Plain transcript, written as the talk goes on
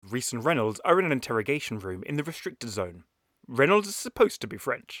Reese and Reynolds are in an interrogation room in the restricted zone. Reynolds is supposed to be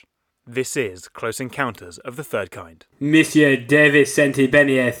French. This is Close Encounters of the Third Kind. Monsieur Davis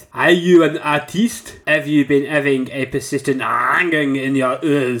Saint-Beneth, are you an artiste? Have you been having a persistent ringing in your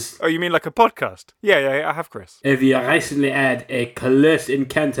ears? Oh, you mean like a podcast? Yeah, I have, Chris. Have you recently had a close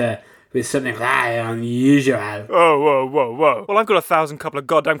encounter with something very unusual? Whoa. Well, I've got 1,000 couple of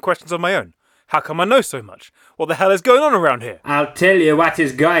goddamn questions of my own. How come I know so much? What the hell is going on around here? I'll tell you what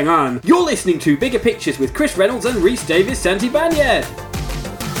is going on. You're listening to Bigger Pictures with Chris Reynolds and Reese Davis Saint-Beneth.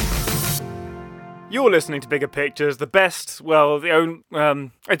 You're listening to Bigger Pictures, the best,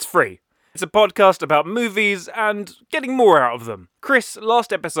 it's free. It's a podcast about movies and getting more out of them. Chris,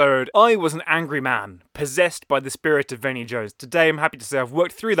 last episode, I was an angry man, possessed by the spirit of Vinnie Jones. Today, I'm happy to say I've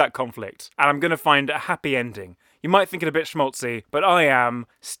worked through that conflict, and I'm going to find a happy ending. You might think it a bit schmaltzy, but I am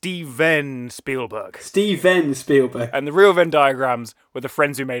Steven Spielberg. Steven Spielberg. And the real Venn diagrams were the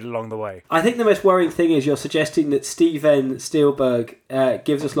friends we made along the way. I think the most worrying thing is you're suggesting that Steven Spielberg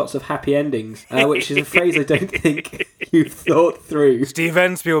gives us lots of happy endings, which is a phrase I don't think you've thought through.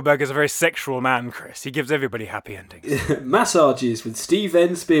 Steven Spielberg is a very sexual man, Chris. He gives everybody happy endings. Massages with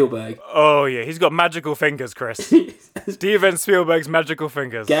Steven Spielberg. Oh yeah, he's got magical fingers, Chris. Steven Spielberg's magical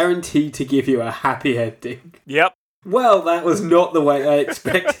fingers. Guaranteed to give you a happy ending. Yep. Well, that was not the way I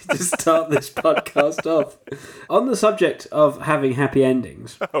expected to start this podcast off. On the subject of having happy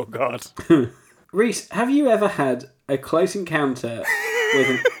endings. Oh, God. Reese, have you ever had a close encounter with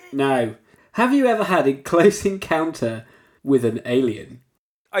an... No. Have you ever had a close encounter with an alien?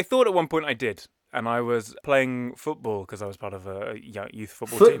 I thought at one point I did. And I was playing football because I was part of a youth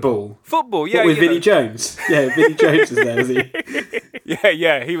football team. Football, yeah. What, with Vinnie Jones? Yeah, Vinnie Jones was there, was he?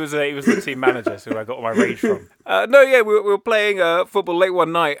 Yeah, he was the team manager, so I got all my rage from. We were playing football late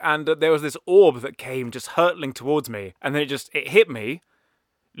one night, and there was this orb that came just hurtling towards me, and then it hit me,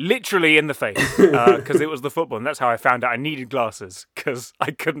 literally in the face, because it was the football, and that's how I found out I needed glasses, because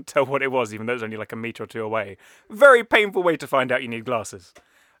I couldn't tell what it was, even though it was only like a metre or two away. Very painful way to find out you need glasses.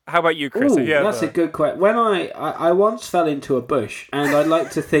 How about you, Chris? Ooh, that's a good question. When I once fell into a bush, and I'd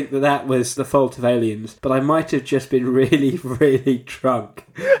like to think that was the fault of aliens, but I might have just been really, really drunk.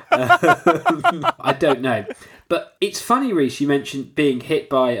 I don't know. But it's funny, Reese, you mentioned being hit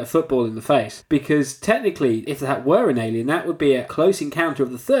by a football in the face, because technically, if that were an alien, that would be a close encounter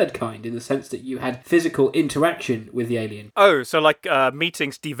of the third kind, in the sense that you had physical interaction with the alien. Oh, so like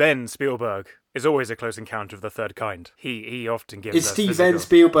meeting Steven Spielberg is always a close encounter of the third kind. He often gives Is us Steven physical...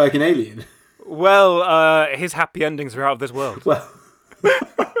 Spielberg an alien? Well, his happy endings are out of this world. Well...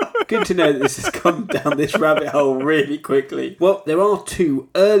 Good to know that this has gone down this rabbit hole really quickly. Well, there are two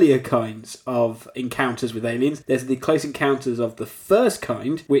earlier kinds of encounters with aliens. There's the close encounters of the first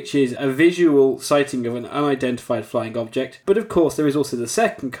kind, which is a visual sighting of an unidentified flying object. But of course, there is also the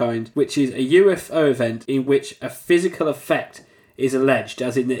second kind, which is a UFO event in which a physical effect is alleged,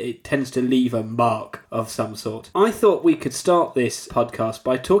 as in that it tends to leave a mark of some sort. I thought we could start this podcast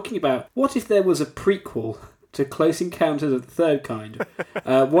by talking about what if there was a prequel to Close Encounters of the Third Kind,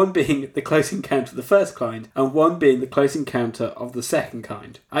 one being the Close Encounter of the First Kind, and one being the Close Encounter of the Second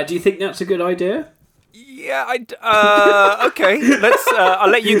Kind. Do you think that's a good idea? Yeah, okay. Let's. I'll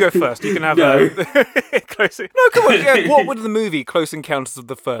let you go first. You can have Close. No, come on. Yeah, what would the movie Close Encounters of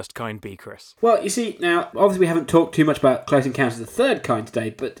the First Kind be, Chris? Well, you see, now obviously we haven't talked too much about Close Encounters of the Third Kind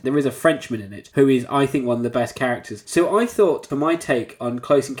today, but there is a Frenchman in it who is, I think, one of the best characters. So I thought, for my take on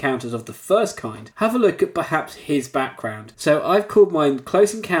Close Encounters of the First Kind, have a look at perhaps his background. So I've called mine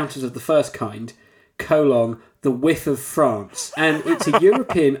Close Encounters of the First Kind: The Whiff of France, and it's a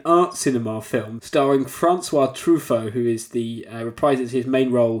European art cinema film starring Francois Truffaut, who is reprises his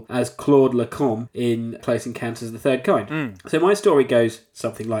main role as Claude Lacombe in Close Encounters of the Third Kind. So my story goes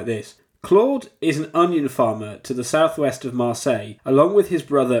something like this. Claude is an onion farmer to the southwest of Marseille, along with his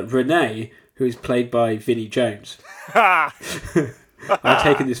brother René, who is played by Vinnie Jones. I've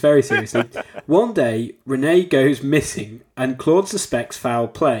taken this very seriously. One day, René goes missing and Claude suspects foul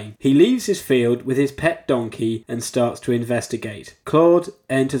play. He leaves his field with his pet donkey and starts to investigate. Claude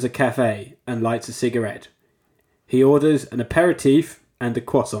enters a cafe and lights a cigarette. He orders an aperitif and a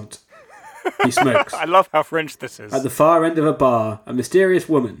croissant. He smokes. I love how French this is. At the far end of a bar, a mysterious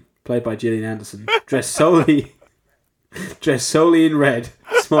woman, played by Gillian Anderson, dressed solely in red,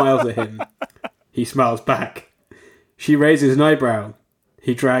 smiles at him. He smiles back. She raises an eyebrow.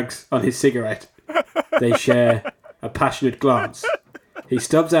 He drags on his cigarette. They share a passionate glance. He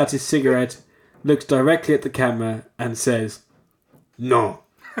stubs out his cigarette, looks directly at the camera, and says, "No."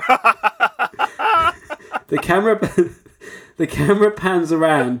 The camera pans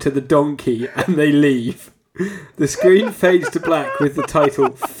around to the donkey, and they leave. The screen fades to black with the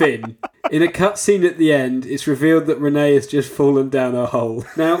title Finn. In a cutscene at the end, it's revealed that Renee has just fallen down a hole.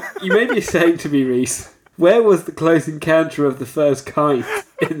 Now, you may be saying to me, Reese, where was the close encounter of the first kind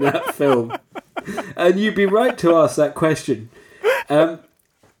in that film? And you'd be right to ask that question. My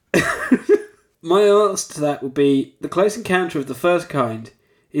answer to that would be the close encounter of the first kind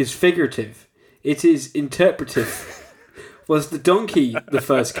is figurative. It is interpretive. Was the donkey the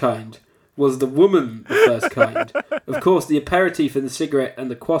first kind? Was the woman the first kind? Of course, the aperitif and the cigarette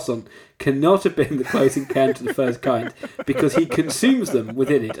and the croissant cannot have been the close encounter of the first kind because he consumes them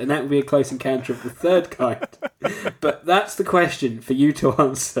within it, and that would be a close encounter of the third kind. But that's the question for you to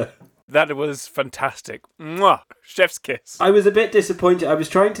answer. That was fantastic. Mwah! Chef's kiss. I was a bit disappointed. I was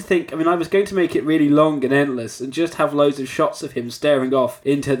trying to think, I was going to make it really long and endless and just have loads of shots of him staring off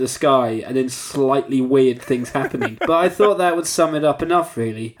into the sky and then slightly weird things happening. But I thought that would sum it up enough,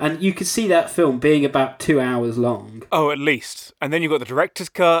 really. And you could see that film being about 2 hours long. Oh, at least. And then you've got the director's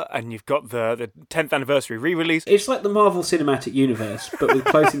cut and you've got the 10th anniversary re-release. It's like the Marvel Cinematic Universe, but with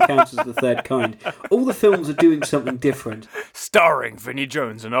Close Encounters of the Third Kind. All the films are doing something different. Starring Vinnie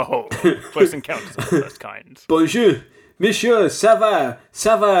Jones in a hole. Close Encounters of the First Kind. Bonjour, monsieur, ça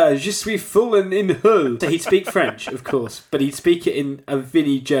va, je suis fallen in hole. So he'd speak French, of course, but he'd speak it in a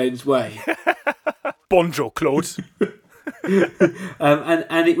Vinnie Jones way. Bonjour, Claude.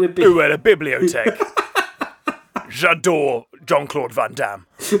 And it would be... Où est la bibliothèque? J'adore Jean-Claude Van Damme.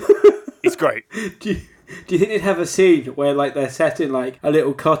 He's great. Do you think they'd have a scene where they're set in a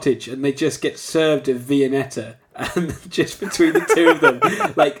little cottage and they just get served a Viennetta? And just between the two of them,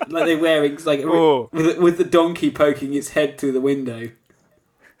 like they're wearing with the donkey poking its head through the window.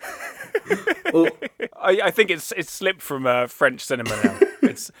 I think it's slipped from French cinema now.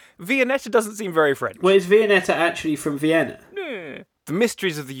 Viennetta doesn't seem very French. Well, is Viennetta actually from Vienna? The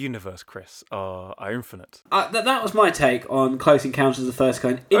mysteries of the universe, Chris, are infinite. That was my take on Close Encounters of the First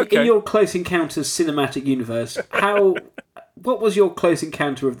Kind. In your Close Encounters cinematic universe, what was your Close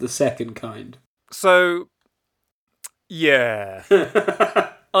Encounter of the Second Kind? So... yeah.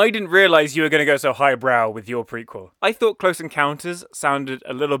 I didn't realise you were going to go so highbrow with your prequel. I thought Close Encounters sounded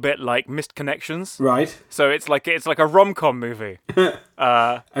a little bit like Missed Connections. Right. So it's like a rom-com movie.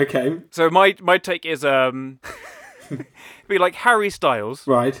 Okay. So my take is be like Harry Styles.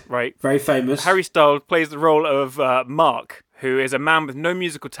 Right. Right. Very famous. Harry Styles plays the role of Mark, who is a man with no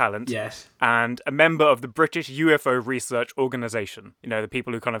musical talent. Yes. And a member of the British UFO Research Organisation. You know, the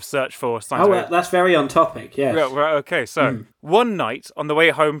people who kind of search for scientific... Oh, that's very on topic, yes. Right, okay, so one night on the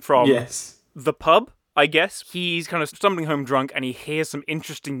way home from the pub, I guess, he's kind of stumbling home drunk and he hears some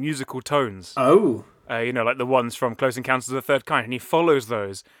interesting musical tones. Oh. Like the ones from Close Encounters of the Third Kind. And he follows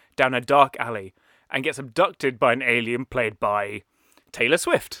those down a dark alley and gets abducted by an alien played by Taylor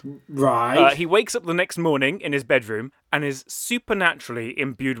Swift. Right. He wakes up the next morning in his bedroom and is supernaturally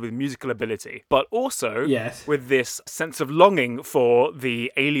imbued with musical ability, but also with this sense of longing for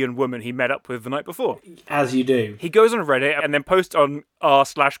the alien woman he met up with the night before. As you do. He goes on Reddit and then posts on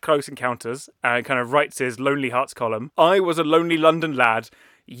r/Close Encounters and kind of writes his Lonely Hearts column. I was a lonely London lad.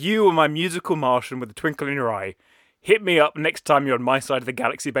 You were my musical Martian with a twinkle in your eye. Hit me up next time you're on my side of the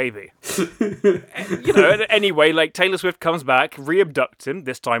galaxy, baby. Anyway, Taylor Swift comes back, re-abducts him,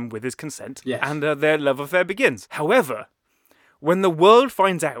 this time with his consent, and their love affair begins. However, when the world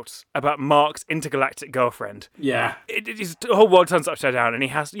finds out about Mark's intergalactic girlfriend, the whole world turns upside down, and he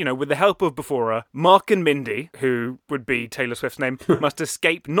has, with the help of Befora, Mark and Mindy, who would be Taylor Swift's name, must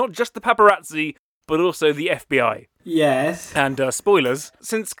escape not just the paparazzi, but also the FBI. Yes. And spoilers,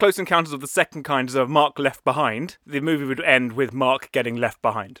 since Close Encounters of the Second Kind is of Mark left behind, the movie would end with Mark getting left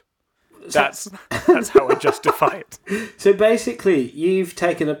behind. That's how I justify it. So basically, you've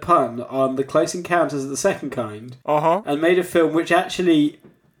taken a pun on the Close Encounters of the Second Kind and made a film which actually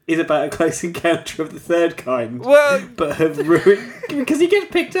is about a Close Encounter of the Third Kind. Well, but have ruined... because he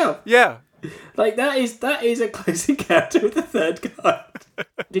gets picked up. Yeah. That is a Close Encounter of the Third Kind.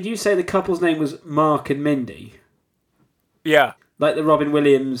 Did you say the couple's name was Mark and Mindy? Yeah. Like the Robin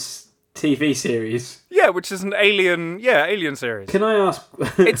Williams TV series? Yeah, which is an alien series. Can I ask...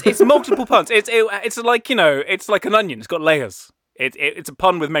 it's multiple puns. It's like, it's like an onion. It's got layers. It's a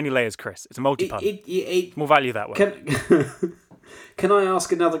pun with many layers, Chris. It's a multi-pun. More value that way. Can I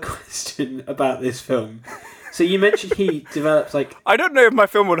ask another question about this film? So you mentioned he develops I don't know if my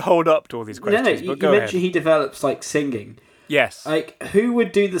film would hold up to all these questions. No, you mentioned he develops singing. Yes. Who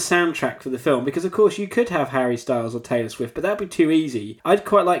would do the soundtrack for the film? Because of course you could have Harry Styles or Taylor Swift, but that'd be too easy. I'd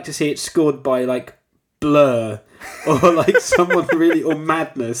quite like to see it scored by Blur, or someone really, or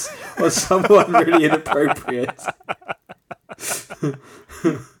Madness, or someone really inappropriate.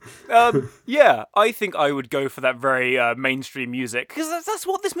 Yeah, I think I would go for that very mainstream music because that's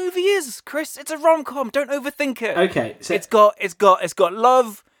what this movie is, Chris. It's a rom-com. Don't overthink it. Okay, so It's got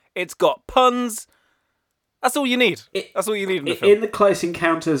love. It's got puns. That's all you need. That's all you need in the film. in the Close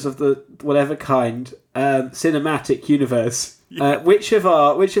Encounters of the whatever kind cinematic universe, which of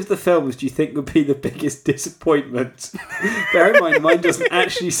the films do you think would be the biggest disappointment? Bear in mind, mine doesn't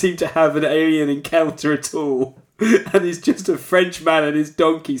actually seem to have an alien encounter at all. And he's just a French man and his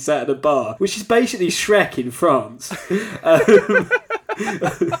donkey sat at a bar, which is basically Shrek in France.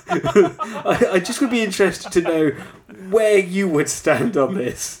 I just would be interested to know where you would stand on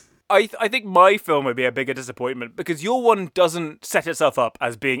this. I think my film would be a bigger disappointment because your one doesn't set itself up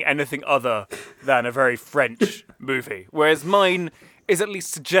as being anything other than a very French movie, whereas mine is at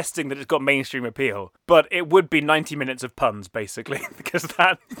least suggesting that it's got mainstream appeal, but it would be 90 minutes of puns, basically, because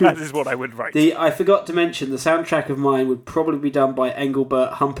that is what I would write. I forgot to mention, the soundtrack of mine would probably be done by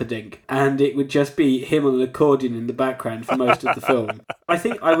Engelbert Humperdinck, and it would just be him on an accordion in the background for most of the film. I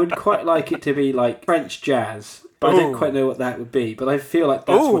think I would quite like it to be like French jazz, but I don't quite know what that would be, but I feel like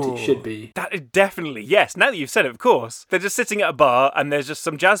that's what it should be. That is definitely, yes. Now that you've said it, of course. They're just sitting at a bar and there's just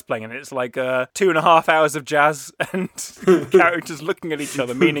some jazz playing and it's like 2.5 hours of jazz and characters looking at each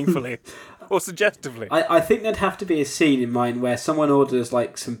other meaningfully or suggestively. I think there'd have to be a scene in mine where someone orders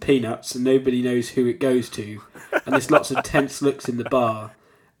like some peanuts and nobody knows who it goes to, and there's lots of tense looks in the bar,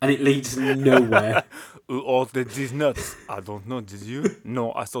 and it leads nowhere. Who ordered these nuts? I don't know, did you?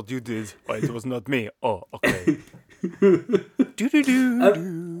 No, I thought you did. But it was not me. Oh, okay.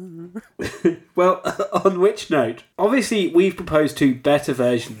 Well, on which note, obviously we've proposed two better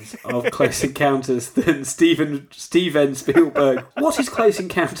versions of Close Encounters than Steven Spielberg. What is Close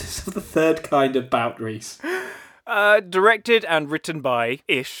Encounters of the Third Kind about, Reese? Directed and written by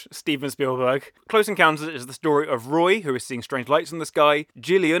Steven Spielberg. Close Encounters is the story of Roy, who is seeing strange lights in the sky,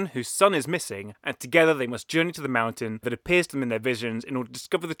 Gillian, whose son is missing, and together they must journey to the mountain that appears to them in their visions in order to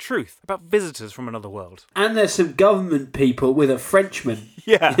discover the truth about visitors from another world. And there's some government people with a Frenchman.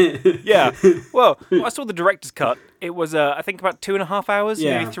 Yeah, yeah. Well, I saw the director's cut. It was, I think, about 2.5 hours,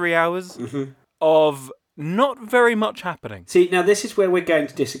 maybe 3 hours of not very much happening. See, now this is where we're going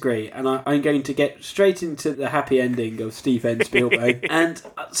to disagree, and I'm going to get straight into the happy ending of Steven Spielberg. And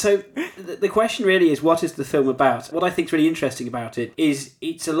so the question really is, what is the film about? What I think is really interesting about it is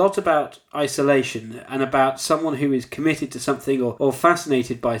it's a lot about isolation and about someone who is committed to something or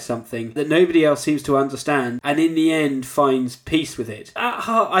fascinated by something that nobody else seems to understand, and in the end finds peace with it. At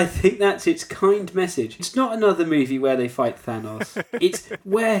heart, I think that's its kind message. It's not another movie where they fight Thanos. It's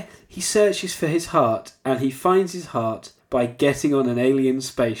where he searches for his heart, and he finds his heart by getting on an alien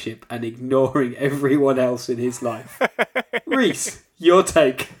spaceship and ignoring everyone else in his life. Reese, your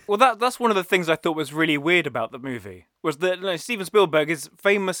take. Well, that's one of the things I thought was really weird about the movie, was that Steven Spielberg is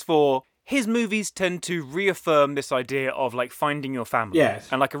famous for... His movies tend to reaffirm this idea of, like, finding your family. Yes.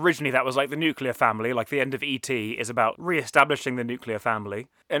 And, like, originally that was, like, the nuclear family. Like, the end of E.T. is about re-establishing the nuclear family.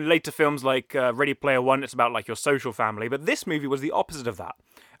 And later films like Ready Player One, it's about, like, your social family. But this movie was the opposite of that.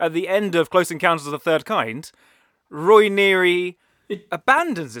 At the end of Close Encounters of the Third Kind, Roy Neary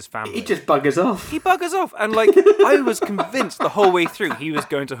abandons his family. He just buggers off. He buggers off. And, like, I was convinced the whole way through he was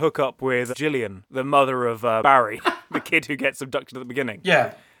going to hook up with Gillian, the mother of Barry, the kid who gets abducted at the beginning.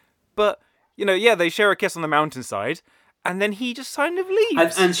 Yeah. But, you know, yeah, they share a kiss on the mountainside, and then he just kind of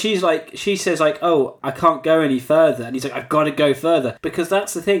leaves. And she says, oh, I can't go any further. And he's like, I've got to go further. Because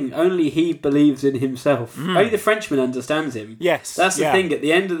that's the thing. Only he believes in himself. Only the Frenchman understands him. Yes. That's the thing. At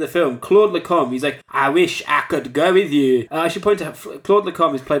the end of the film, Claude Lecomte, he's like, I wish I could go with you. I should point out, Claude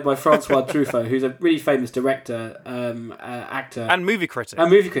Lecomte is played by Francois Truffaut, who's a really famous director, actor. And movie critic.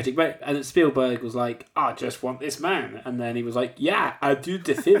 And Spielberg was like, I just want this man. And then he was like, yeah, I do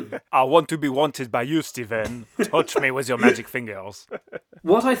the film. I want to be wanted by you, Steven. Touch me with your magic fingers.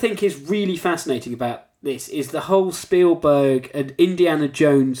 What I think is really fascinating about this is the whole Spielberg and Indiana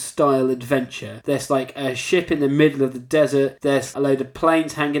Jones style adventure. There's like a ship in the middle of the desert, there's a load of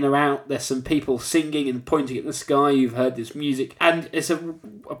planes hanging around, there's some people singing and pointing at the sky, you've heard this music, and it's a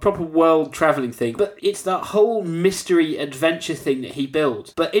proper world travelling thing. But it's that whole mystery adventure thing that he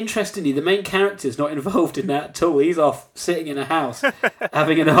builds. But interestingly, the main character's not involved in that at all. He's off sitting in a house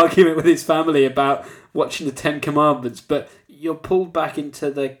having an argument with his family about watching the Ten Commandments, but you're pulled back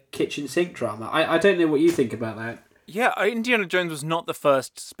into the kitchen sink drama. I don't know what you think about that. Yeah, Indiana Jones was not the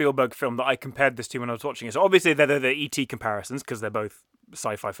first Spielberg film that I compared this to when I was watching it. So obviously they're the E.T. comparisons, because they're both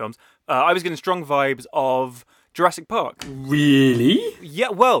sci-fi films. I was getting strong vibes of Jurassic Park. Really? Yeah,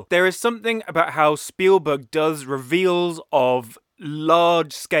 well, there is something about how Spielberg does reveals of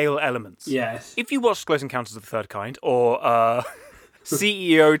large-scale elements. Yes. If you watch Close Encounters of the Third Kind, or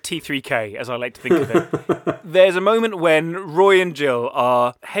CEO T3K, as I like to think of it. There's a moment when Roy and Jill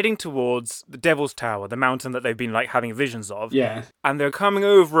are heading towards the Devil's Tower, the mountain that they've been like having visions of. Yeah. And they're coming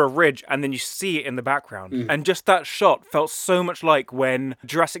over a ridge, and then you see it in the background. And just that shot felt so much like when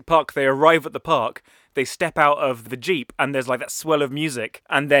Jurassic Park, they arrive at the park, they step out of the Jeep, and there's like that swell of music,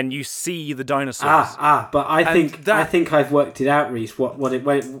 and then you see the dinosaurs. But I think I've worked it out, Reese.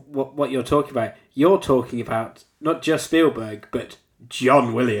 What you're talking about? You're talking about not just Spielberg, but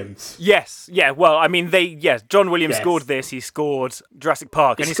John Williams. Yes, yeah. Well, I mean, John Williams scored this. He scored Jurassic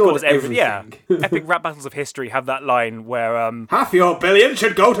Park, and he scores everything. Yeah, epic rap battles of history have that line where half your billion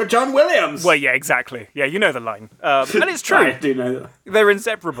should go to John Williams. Well, yeah, exactly. Yeah, you know the line, and it's true. I do know that. They're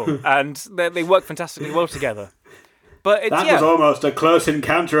inseparable, and they work fantastically well together. But that was almost a close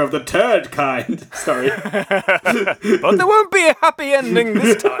encounter of the turd kind. Sorry. But there won't be a happy ending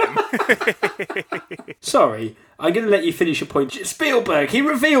this time. Sorry, I'm going to let you finish your point. Spielberg, he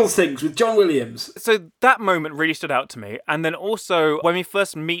reveals things with John Williams. So that moment really stood out to me. And then also, when we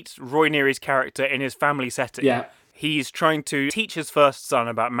first meet Roy Neary's character in his family setting, he's trying to teach his first son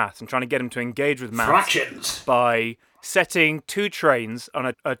about maths and trying to get him to engage with maths. Fractions. By setting two trains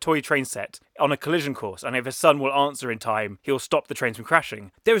on a toy train set on a collision course, and if his son will answer in time, he'll stop the trains from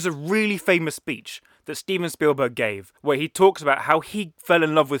crashing. There is a really famous speech that Steven Spielberg gave where he talks about how he fell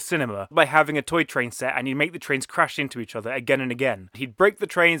in love with cinema by having a toy train set, and he'd make the trains crash into each other again and again. He'd break the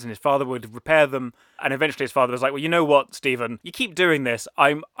trains and his father would repair them, and eventually his father was like, well, you know what, Steven, you keep doing this,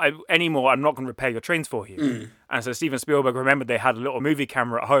 I'm not going to repair your trains for you. And so Steven Spielberg remembered they had a little movie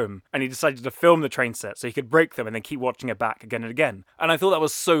camera at home, and he decided to film the train set so he could break them and then keep watching it back again and again. And I thought that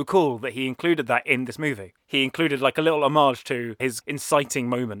was so cool that he included that in this movie. He included like a little homage to his inciting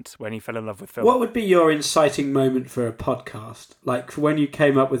moment when he fell in love with film. What would be your inciting moment for a podcast? Like, for when you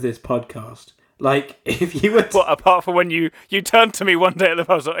came up with this podcast? Like, if you were... What, apart from when you turned to me one day at the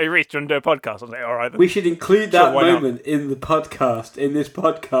pub, and said, hey, Reece, do you want to do a podcast? I was like, all right then. We should include that moment in this podcast,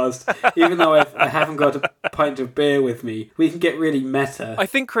 even though I haven't got a pint of beer with me. We can get really meta. I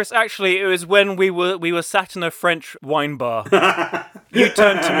think, Chris, actually, it was when we were sat in a French wine bar. You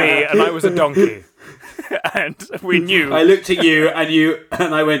turned to me, and I was a donkey. And we knew. I looked at you,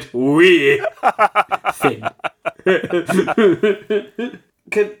 and I went, oui. Finn.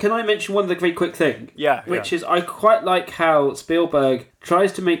 Can I mention one very quick thing? Yeah. Which is, I quite like how Spielberg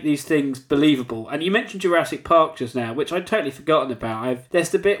tries to make these things believable. And you mentioned Jurassic Park just now, which I'd totally forgotten about. There's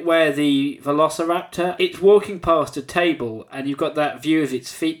the bit where the Velociraptor, it's walking past a table, and you've got that view of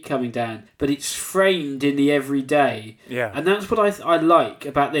its feet coming down, but it's framed in the everyday. Yeah. And that's what I like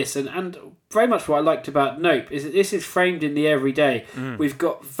about this. And very much what I liked about Nope is that this is framed in the everyday. We've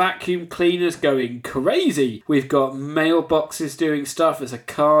got vacuum cleaners going crazy. We've got mailboxes doing stuff. There's a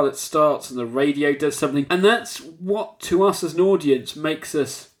car that starts and the radio does something. And that's what, to us as an audience, makes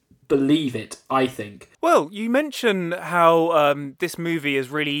us believe it, I think. Well, you mention how this movie is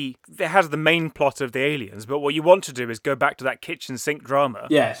really... It has the main plot of the aliens, but what you want to do is go back to that kitchen sink drama.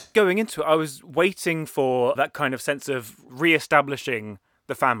 Yes. Going into it, I was waiting for that kind of sense of re-establishing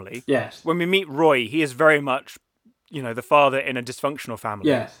the family. Yes. When we meet Roy, he is very much, the father in a dysfunctional family.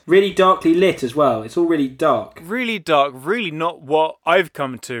 Yes. Really darkly lit as well. It's all really dark. Really dark, really not what I've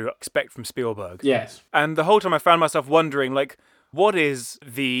come to expect from Spielberg. Yes. And the whole time I found myself wondering, what is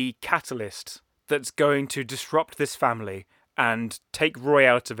the catalyst that's going to disrupt this family and take Roy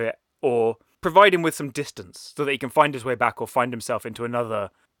out of it, or provide him with some distance so that he can find his way back or find himself into another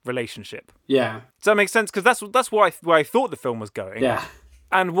relationship? Yeah. Does that make sense? Because that's where I thought the film was going. Yeah.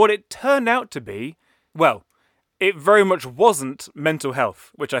 And what it turned out to be, well, it very much wasn't mental health,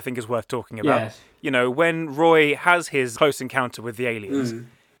 which I think is worth talking about. Yes. When Roy has his close encounter with the aliens,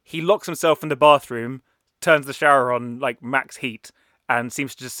 he locks himself in the bathroom, turns the shower on like max heat, and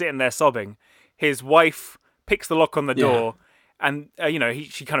seems to just sit in there sobbing. His wife picks the lock on the door, and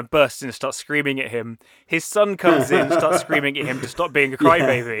she kind of bursts in and starts screaming at him. His son comes in, starts screaming at him to stop being a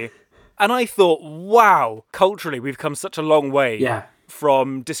crybaby. Yeah. And I thought, wow, culturally we've come such a long way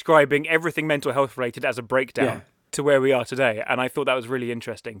from describing everything mental health related as a breakdown to where we are today. And I thought that was really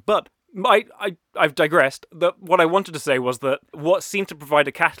interesting. But I've digressed. What I wanted to say was that what seemed to provide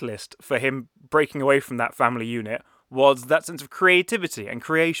a catalyst for him breaking away from that family unit was that sense of creativity and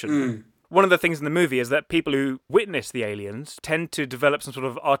creation. One of the things in the movie is that people who witness the aliens tend to develop some sort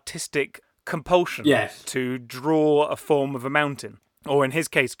of artistic compulsion to draw a form of a mountain. Or in his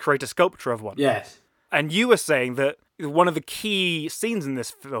case, create a sculpture of one. Yes. And you were saying that one of the key scenes in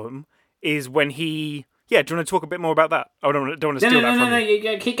this film is when he... Yeah, do you want to talk a bit more about that? I don't want to steal that from you.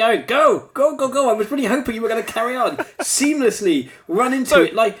 No, keep going. Go. I was really hoping you were going to carry on. Seamlessly run into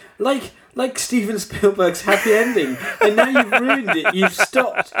it. Like like Steven Spielberg's happy ending. And now you've ruined it. You've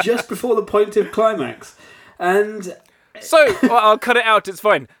stopped just before the point of climax. And... So, I'll cut it out, it's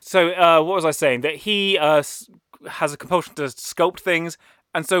fine. So, what was I saying? That he has a compulsion to sculpt things.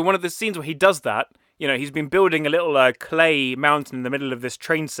 And so one of the scenes where he does that, you know, he's been building a little clay mountain in the middle of this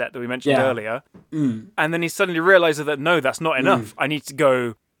train set that we mentioned earlier. And then he suddenly realizes that, no, that's not enough. I need to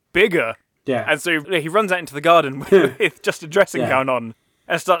go bigger. Yeah. And so he runs out into the garden with just a dressing gown on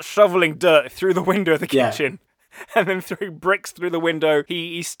and starts shoveling dirt through the window of the kitchen. And then throwing bricks through the window.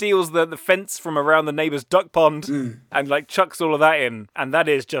 He steals the fence from around the neighbour's duck pond and like chucks all of that in. And that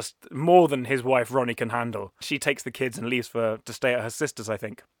is just more than his wife Ronnie can handle. She takes the kids and leaves to stay at her sister's, I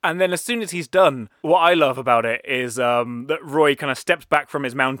think. And then as soon as he's done, what I love about it is that Roy kind of steps back from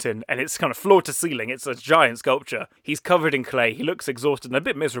his mountain and it's kind of floor to ceiling. It's a giant sculpture. He's covered in clay. He looks exhausted and a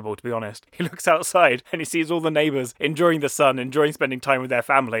bit miserable, to be honest. He looks outside and he sees all the neighbours enjoying the sun, enjoying spending time with their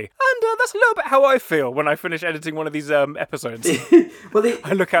family. And that's a little bit how I feel when I finish editing one of these episodes.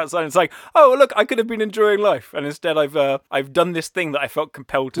 I look outside and it's like, oh, look, I could have been enjoying life. And instead I've done this thing that I felt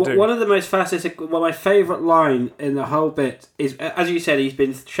compelled to do. One of the most fascinating, my favourite line in the whole bit is, as you said, he's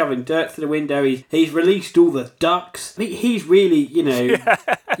been shoving dirt through the window. He's released all the ducks. He's really,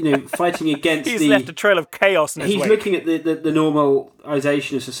 fighting against he's left a trail of chaos in his wake. He's looking at the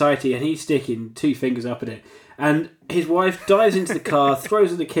normalisation of society and he's sticking two fingers up at it. And his wife dives into the car,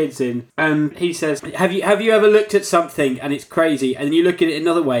 throws the kids in, and he says, have you ever looked at something and it's crazy, and then you look at it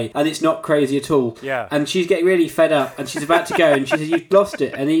another way and it's not crazy at all? Yeah. And she's getting really fed up and she's about to go and she says, you've lost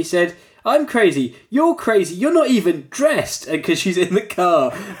it. And he said, I'm crazy. You're crazy. You're not even dressed. And because she's in the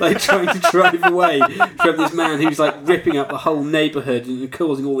car, like trying to drive away from this man who's like ripping up the whole neighbourhood and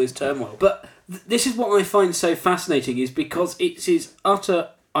causing all this turmoil. But this is what I find so fascinating, is because it's his utter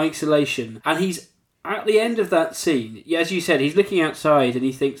isolation, and he's at the end of that scene, as you said, he's looking outside and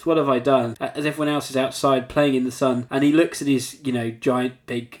he thinks, what have I done? As everyone else is outside playing in the sun, and he looks at his, giant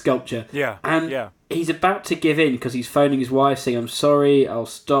big sculpture. Yeah. And he's about to give in because he's phoning his wife saying, I'm sorry, I'll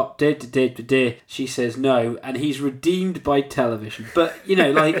stop. Dear. She says no, and he's redeemed by television. But,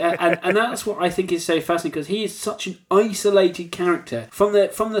 and that's what I think is so fascinating, because he is such an isolated character from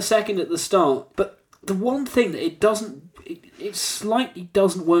the second at the start. But the one thing that it slightly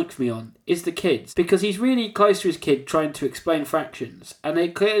doesn't work for me on is the kids, because he's really close to his kid trying to explain fractions, and he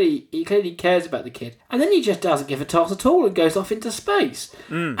clearly cares about the kid, and then he just doesn't give a toss at all and goes off into space.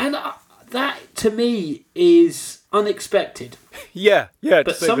 And that to me is unexpected. Yeah.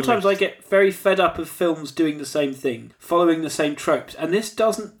 But sometimes I get very fed up of films doing the same thing, following the same tropes, and this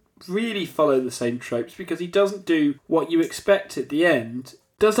doesn't really follow the same tropes because he doesn't do what you expect at the end.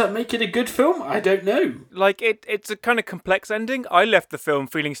 Does that make it a good film? I don't know. Like, it's a kind of complex ending. I left the film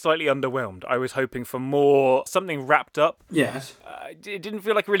feeling slightly underwhelmed. I was hoping for more, something wrapped up. Yes. It didn't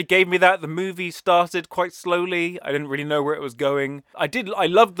feel like it really gave me that. The movie started quite slowly. I didn't really know where it was going. I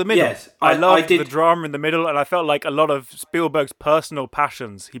loved the middle. Yes. I loved the drama in the middle, and I felt like a lot of Spielberg's personal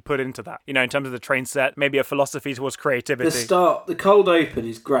passions he put into that. In terms of the train set, maybe a philosophy towards creativity. The cold open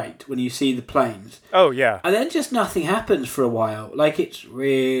is great when you see the planes. Oh, yeah. And then just nothing happens for a while. Like, it's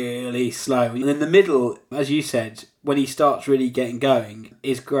really slow. And in the middle, as you said, when he starts really getting going,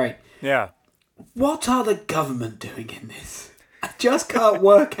 is great. Yeah. What are the government doing in this? I just can't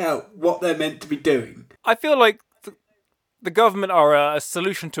work out what they're meant to be doing. I feel like the government are a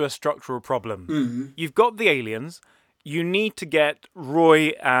solution to a structural problem. Mm-hmm. You've got the aliens. You need to get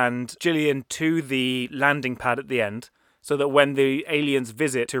Roy and Gillian to the landing pad at the end, so that when the aliens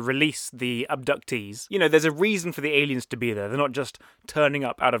visit to release the abductees, there's a reason for the aliens to be there. They're not just turning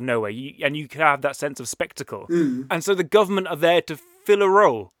up out of nowhere. And you can have that sense of spectacle. Mm. And so the government are there to fill a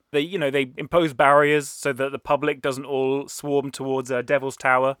role. They impose barriers so that the public doesn't all swarm towards Devil's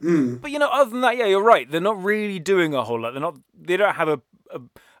Tower. Mm. But, other than that, yeah, you're right. They're not really doing a whole lot. They don't have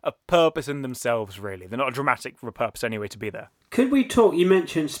a purpose in themselves, really. They're not a dramatic purpose anyway to be there. Could we talk, you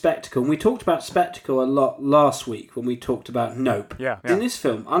mentioned spectacle, and we talked about spectacle a lot last week when we talked about Nope. Yeah. In this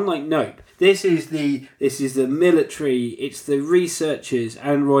film, unlike Nope, this is the military, it's the researchers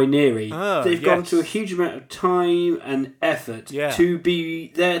and Roy Neary. They've gone to a huge amount of time and effort to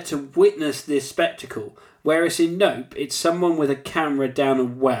be there to witness this spectacle. Whereas in Nope, it's someone with a camera down a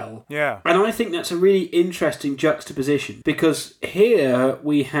well. Yeah. And I think that's a really interesting juxtaposition, because here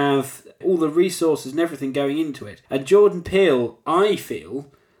we have all the resources and everything going into it. And Jordan Peele, I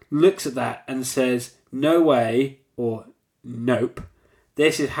feel, looks at that and says, no way, or nope,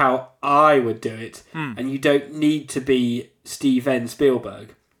 this is how I would do it. And you don't need to be Steven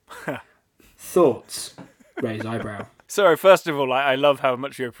Spielberg. Thoughts? Raise eyebrow. Sorry, first of all, I love how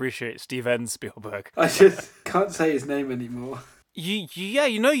much you appreciate Steven Spielberg. I just can't say his name anymore.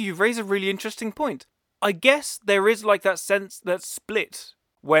 You raise a really interesting point. I guess there is like that sense that's split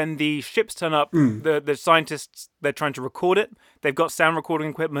when the ships turn up. The scientists, they're trying to record it. They've got sound recording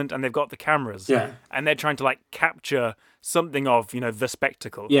equipment and they've got the cameras. Yeah. And they're trying to like capture something of, the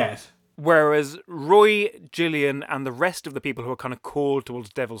spectacle. Yes. Whereas Roy, Gillian, and the rest of the people who are kind of called towards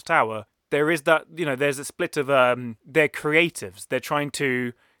Devil's Tower, there is that, there's a split of they're creatives. They're trying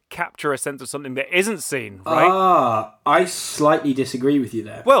to capture a sense of something that isn't seen, right? I slightly disagree with you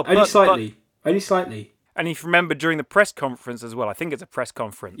there. Well, only slightly. Only slightly. And if you remember during the press conference as well, I think it's a press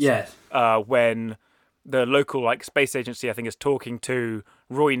conference. Yes. When the local space agency, I think, is talking to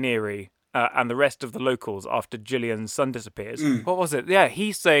Roy Neary and the rest of the locals after Gillian's son disappears. What was it? Yeah,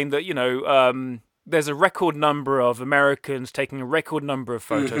 he's saying that, there's a record number of Americans taking a record number of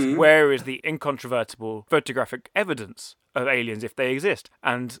photos. Where is the incontrovertible photographic evidence of aliens if they exist?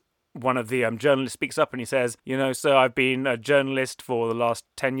 And one of the journalists speaks up and he says, so I've been a journalist for the last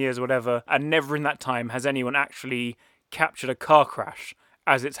 10 years or whatever, and never in that time has anyone actually captured a car crash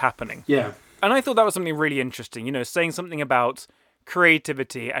as it's happening. Yeah. And I thought that was something really interesting, saying something about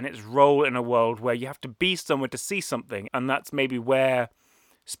creativity and its role in a world where you have to be somewhere to see something. And that's maybe where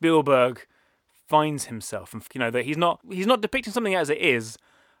Spielberg finds himself, and that he's not depicting something as it is,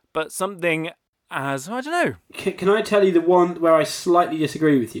 but something as, I don't know. Can I tell you the one where I slightly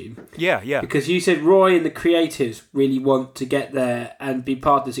disagree with you? Yeah. Because you said Roy and the creatives really want to get there and be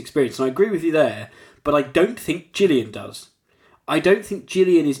part of this experience, and I agree with you there, but I don't think Gillian does. I don't think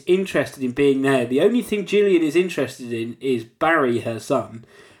Gillian is interested in being there. The only thing Gillian is interested in is Barry, her son.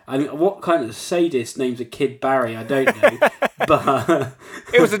 I mean, what kind of sadist names a kid Barry? I don't know. But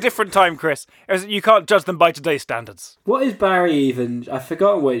it was a different time, Chris. You can't judge them by today's standards. What is Barry even? I've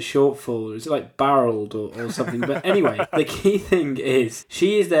forgotten what it's short for. Is it like barreled or something? But anyway, the key thing is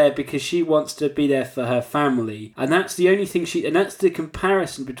she is there because she wants to be there for her family. And that's the only thing and that's the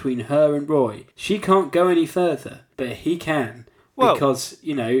comparison between her and Roy. She can't go any further, but he can. Well, because,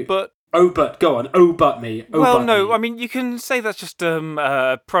 But go on. Oh, but me. I mean, you can say that's just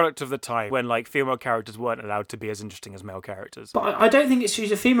a product of the time when, female characters weren't allowed to be as interesting as male characters. But I don't think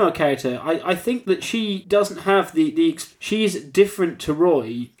she's a female character. I think that she doesn't have she's different to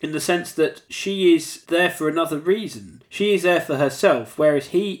Roy in the sense that she is there for another reason. She is there for herself, whereas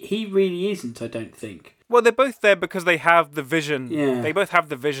he really isn't, I don't think. Well, they're both there because they have the vision. Yeah. They both have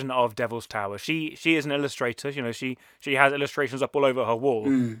the vision of Devil's Tower. She is an illustrator. She has illustrations up all over her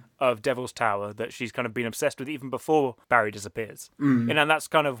wall of Devil's Tower that she's kind of been obsessed with even before Barry disappears. And that's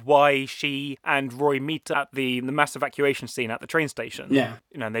kind of why she and Roy meet at the mass evacuation scene at the train station. Yeah.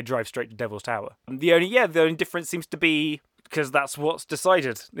 And they drive straight to Devil's Tower. The only difference seems to be because that's what's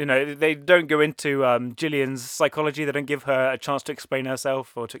decided. They don't go into Gillian's psychology. They don't give her a chance to explain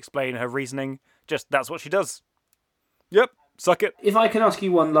herself or to explain her reasoning. Just that's what she does. Yep, suck it. If I can ask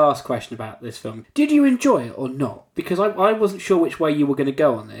you one last question about this film. Did you enjoy it or not? Because I wasn't sure which way you were going to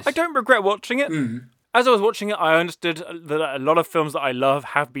go on this. I don't regret watching it. As I was watching it, I understood that a lot of films that I love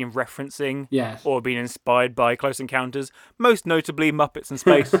have been referencing or been inspired by Close Encounters, most notably Muppets in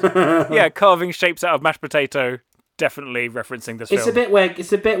Space. Carving shapes out of mashed potato. Definitely referencing this film. It's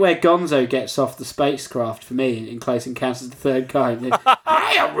a bit where Gonzo gets off the spacecraft for me in Close Encounters of the Third Kind.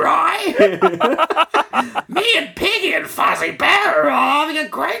 Hiya, Roy! Me and Piggy and Fuzzy Bear are having a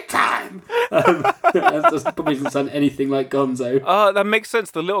great time. That probably doesn't sound anything like Gonzo. That makes sense.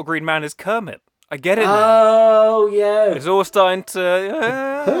 The little green man is Kermit. I get it now. Oh, yeah. It's all starting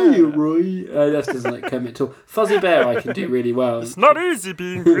to... Hey, Roy. That doesn't like Kermit at all. Fuzzy Bear I can do really well. It's not easy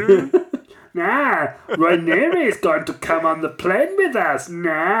being green. Nah, Rhaenyra is going to come on the plane with us.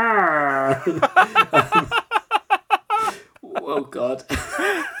 Nah. Oh, God.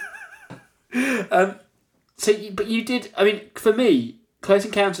 But you did. I mean, for me, Close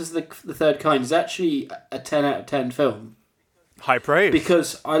Encounters of the Third Kind is actually a 10 out of 10 film. High praise.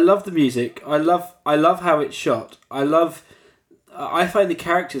 Because I love the music. I love how it's shot. I find the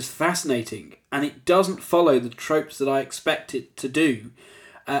characters fascinating, and it doesn't follow the tropes that I expect it to do.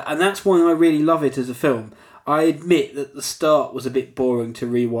 And that's why I really love it as a film. I admit that the start was a bit boring to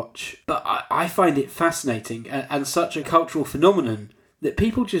rewatch, but I find it fascinating and such a cultural phenomenon that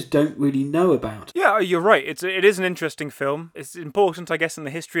people just don't really know about. Yeah, you're right. It is an interesting film. It's important, I guess, in the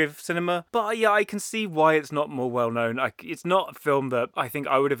history of cinema. But yeah, I can see why it's not more well known. It's not a film that I think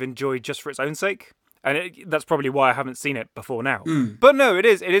I would have enjoyed just for its own sake. And that's probably why I haven't seen it before now. But no, it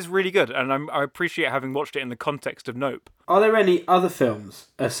is really good, and I appreciate having watched it in the context of Nope. Are there any other films,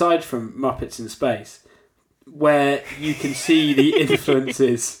 aside from Muppets in Space, where you can see the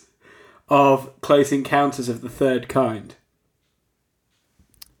influences of Close Encounters of the Third Kind?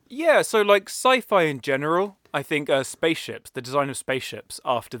 Yeah, so like sci-fi in general, I think spaceships, the design of spaceships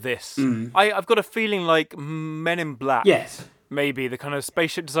after this. I've got a feeling like Men in Black. Yes. Maybe the kind of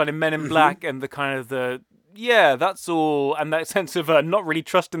spaceship design in Men in Black and the kind of that's all. And that sense of not really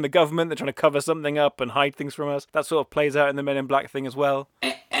trusting the government. They're trying to cover something up and hide things from us. That sort of plays out in the Men in Black thing as well.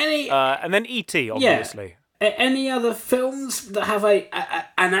 And then E.T., obviously. Any other films that have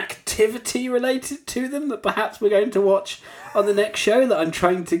an activity related to them that perhaps we're going to watch on the next show that I'm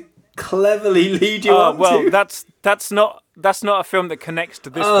trying to cleverly lead you on well, to? that's not a film that connects to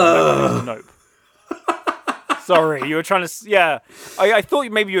this one. That connects to Nope. Sorry, you were trying to... Yeah, I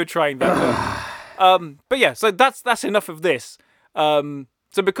thought maybe you were trying that. But yeah, so that's enough of this.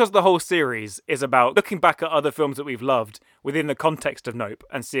 So because the whole series is about looking back at other films that we've loved within the context of Nope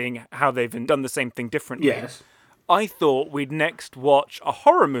and seeing how they've done the same thing differently, Yes. I thought we'd next watch a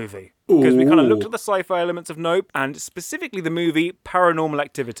horror movie. Because we kind of looked at the sci-fi elements of Nope and specifically the movie Paranormal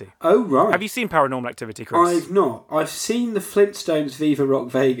Activity. Oh, right. Have you seen Paranormal Activity, Chris? I've not. I've seen the Flintstones Viva Rock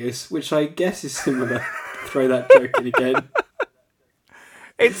Vegas, which I guess is similar. Throw that joke in again.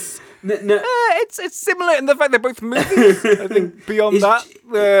 It's... No. It's similar in the fact they're both movies. I think beyond that,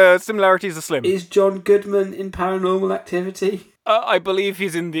 the similarities are slim. Is John Goodman in Paranormal Activity? I believe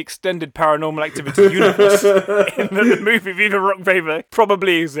he's in the extended Paranormal Activity universe. In the movie Viva Rock Vegas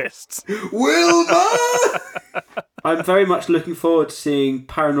probably exists. Wilma! I'm very much looking forward to seeing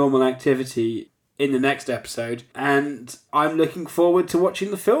Paranormal Activity in the next episode, and I'm looking forward to watching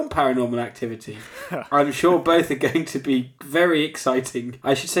the film Paranormal Activity. I'm sure both are going to be very exciting.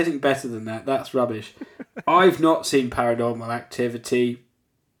 I should say something better than that. That's rubbish. I've not seen Paranormal Activity.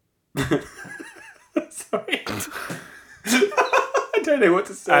 Sorry. I don't know what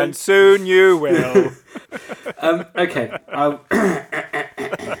to say. And soon you will. Okay.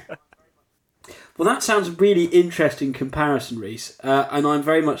 Well, that sounds a really interesting comparison, Reese, and I'm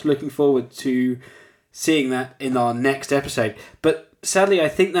very much looking forward to seeing that in our next episode. But sadly, I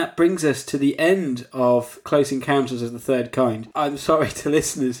think that brings us to the end of Close Encounters of the Third Kind. I'm sorry to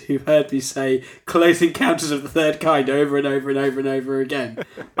listeners who've heard me say Close Encounters of the Third Kind over and over and over and over again.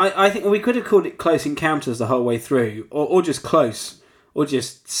 I think we could have called it Close Encounters the whole way through, or just Close, or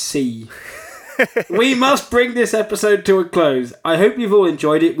just C. We must bring this episode to a close. I hope you've all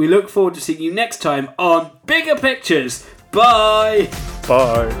enjoyed it. We look forward to seeing you next time on Bigger Pictures. Bye!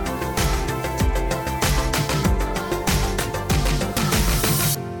 Bye.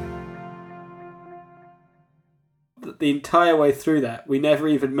 The entire way through that, we never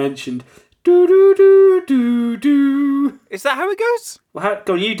even mentioned do do do do do. Is that how it goes? Well,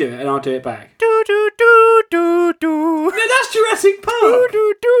 go on, you do it and I'll do it back. Do do do do do. No, that's Jurassic Park. Do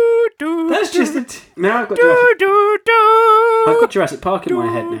do do do. That's just now I've got do Jurassic. do do. I've got Jurassic Park in my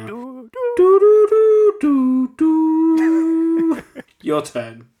head now. Do Do do do do do. Your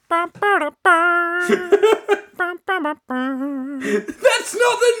turn. That's not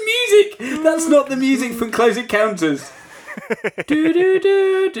the music. That's not the music from Close Encounters. Do do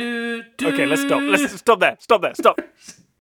do do do. Okay, let's stop. Let's stop there. Stop there. Stop.